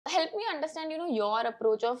help me understand, your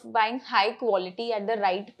approach of buying high quality at the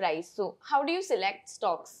right price. So how do you select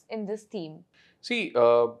stocks in this theme? See,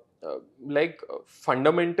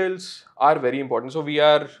 fundamentals are very important. So we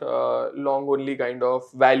are long only kind of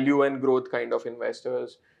value and growth kind of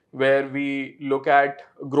investors, where we look at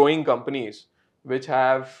growing companies which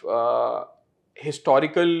have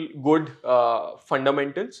historical good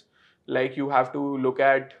fundamentals. Like you have to look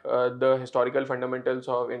at the historical fundamentals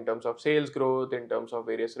of in terms of sales growth, in terms of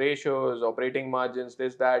various ratios, operating margins,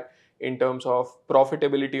 this, that, in terms of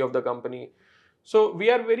profitability of the company. So we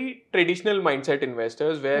are very traditional mindset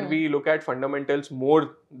investors where we look at fundamentals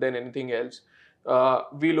more than anything else.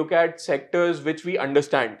 We look at sectors which we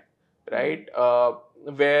understand, right?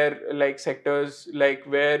 Where like sectors like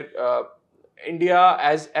where India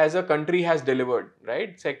as a country has delivered,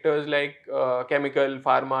 right? Sectors like chemical,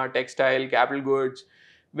 pharma, textile, capital goods,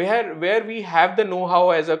 where we have the know-how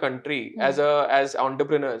as a country, as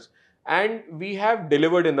entrepreneurs, and we have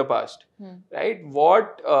delivered in the past, right?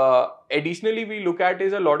 What additionally we look at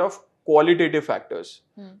is a lot of qualitative factors,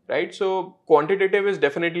 right? So quantitative is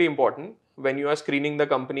definitely important when you are screening the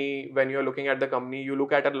company, when you are looking at the company. You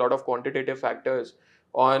look at a lot of quantitative factors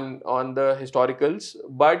on the historicals,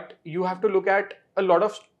 but you have to look at a lot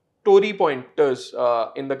of story pointers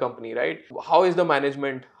in the company, right? How is the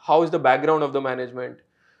management? How is the background of the management?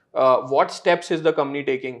 What steps is the company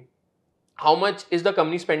taking? How much is the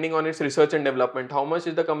company spending on its research and development? How much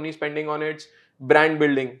is the company spending on its brand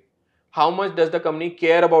building? How much does the company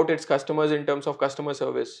care about its customers in terms of customer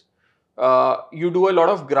service? You do a lot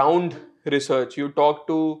of ground research. You talk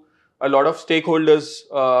to a lot of stakeholders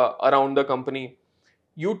around the company.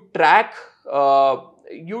 You track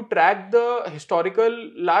the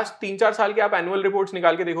historical last 3-4 साल के आप annual reports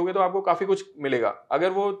निकाल के देखोगे तो आपको काफी कुछ मिलेगा. अगर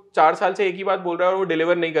वो 4 साल से एक ही बात बोल रहा है और वो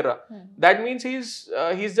डिलीवर नहीं कर रहा, that means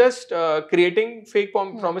he's just creating fake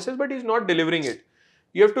promises, but he's not delivering it.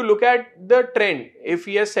 You have to look at the trend. If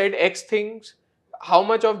he has said X things, how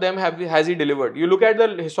much of them has he delivered? You look at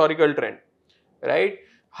the historical trend, right?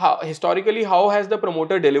 Historically, how has the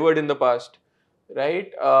promoter delivered in the past,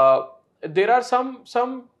 right? There are some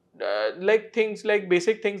like things, like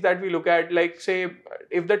basic things that we look at, like say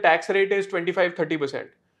if the tax rate is 25-30%,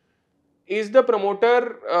 is the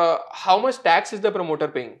promoter how much tax is the promoter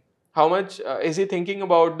paying? How much is he thinking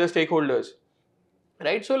about the stakeholders,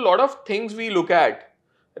 right? So a lot of things we look at,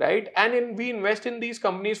 right? And we invest in these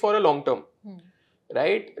companies for a long term,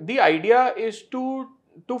 right? The idea is to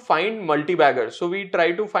find multi-baggers. So we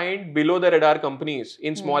try to find below the radar companies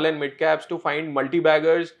in small and mid caps to find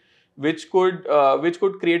multi-baggers which could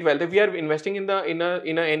create wealth. If we are investing in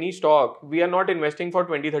any stock, we are not investing for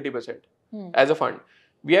 20-30% as a fund.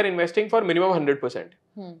 We are investing for minimum 100%.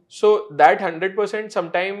 So that 100%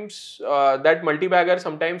 sometimes that multi-bagger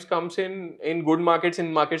sometimes comes in good markets,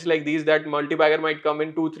 in markets like these. That multi-bagger might come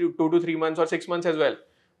in 2 to 3 months or 6 months as well.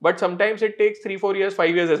 But sometimes it takes 3-4 years,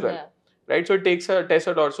 5 years as well, right? So it takes a test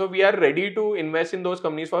or so. We are ready to invest in those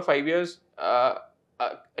companies for 5 years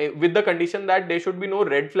with the condition that there should be no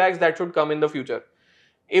red flags that should come in the future.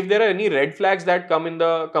 If there are any red flags that come in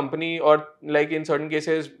the company, or like in certain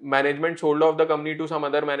cases, management sold off the company to some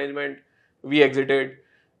other management, we exited.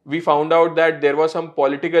 We found out that there was some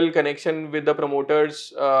political connection with the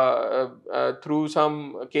promoters through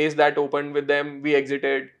some case that opened with them, we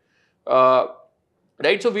exited.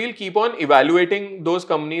 Right, so we'll keep on evaluating those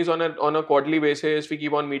companies on a quarterly basis. We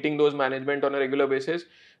keep on meeting those management on a regular basis.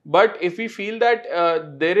 But if we feel that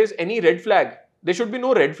there is any red flag, there should be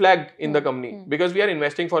no red flag in the company because we are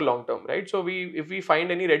investing for long term, right? So if we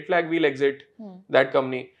find any red flag, we'll exit that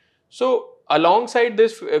company. So alongside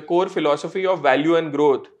this core philosophy of value and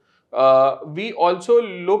growth, we also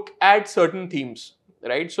look at certain themes,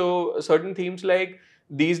 right? So certain themes like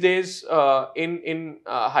these days in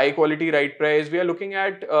high quality right price, we are looking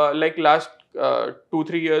at like last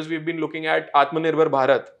 2-3 years we've been looking at Atmanirbhar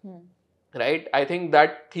Bharat, right? I think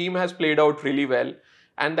that theme has played out really well,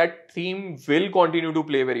 and that theme will continue to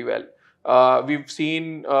play very well.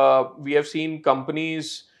 We have seen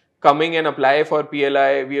companies coming and apply for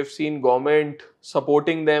PLI. We have seen government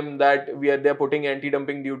supporting them, that they're putting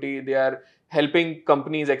anti-dumping duty. They are helping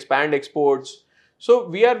companies expand exports. So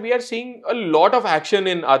we are seeing a lot of action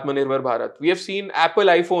in Atmanirbhar Bharat. We have seen Apple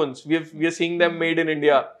iPhones. We are seeing them made in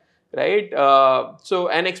India, right? So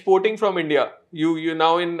and exporting from India. You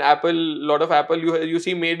now in Apple, lot of Apple you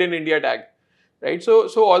see made in India tag, right? So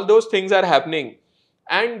all those things are happening,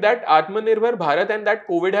 and that Atmanirbhar Bharat and that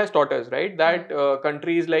COVID has taught us, right? That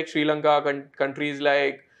countries like Sri Lanka, countries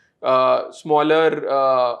like smaller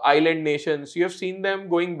island nations, you have seen them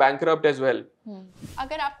going bankrupt as well.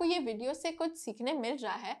 अगर आपको ये video से कुछ सीखने मिल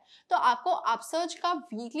रहा है तो आपको अपसर्ज का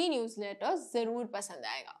वीकली न्यूज़लेटर जरूर पसंद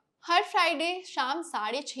आएगा। हर फ्राइडे शाम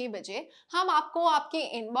 6:30 बजे हम आपको आपके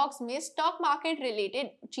इनबॉक्स में स्टॉक मार्केट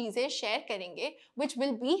रिलेटेड चीजें शेयर करेंगे which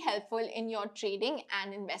will be helpful in your trading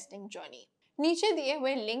and investing journey. नीचे दिए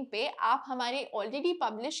हुए लिंक पे आप हमारे ऑलरेडी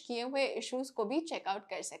पब्लिश किए हुए इश्यूज को भी चेकआउट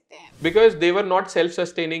कर सकते हैं। Because they were not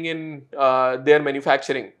self-sustaining in their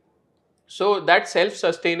manufacturing. So that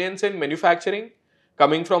self-sustenance in manufacturing,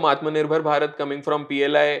 coming from Atmanirbhar Bharat, coming from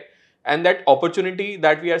PLI, and that opportunity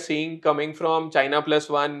that we are seeing coming from China Plus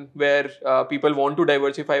One, where people want to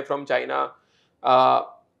diversify from China,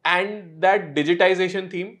 and that digitization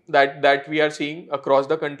theme that we are seeing across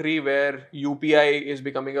the country, where UPI is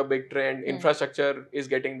becoming a big trend, infrastructure is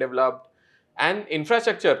getting developed, and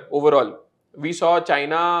infrastructure overall. We saw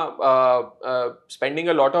China spending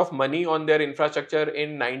a lot of money on their infrastructure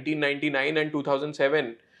in 1999 and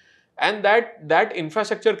 2007, and that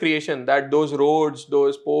infrastructure creation, that those roads,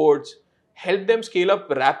 those ports, helped them scale up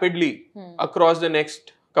rapidly across the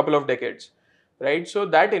next couple of decades, right? So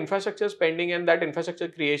that infrastructure spending and that infrastructure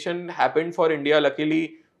creation happened for India,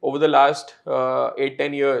 luckily, over the last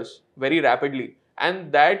 8-10 years, very rapidly.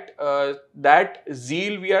 And that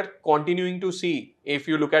zeal we are continuing to see. If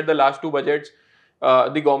you look at the last 2 budgets,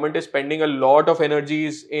 the government is spending a lot of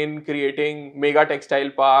energies in creating mega textile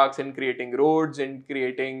parks, in creating roads, in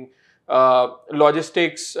creating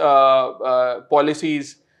logistics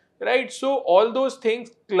policies, right? So all those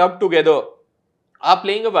things clubbed together are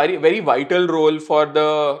playing a very, very vital role for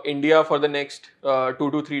the India for the next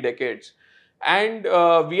 2 to 3 decades. And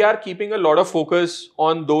we are keeping a lot of focus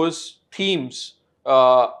on those themes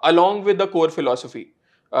along with the core philosophy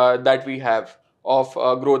that we have of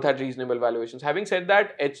growth at reasonable valuations. Having said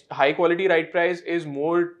that, high quality right price is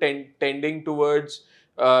more tending towards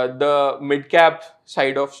the mid cap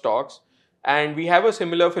side of stocks, and we have a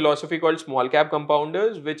similar philosophy called small cap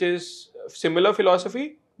compounders, which is similar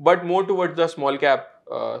philosophy but more towards the small cap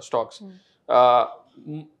stocks.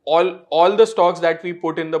 All the stocks that we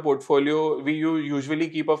put in the portfolio, we usually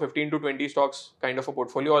keep a 15 to 20 stocks kind of a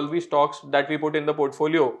portfolio. All these stocks that we put in the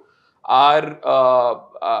portfolio are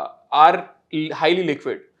highly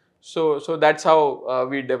liquid. So that's how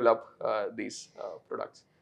we develop these products.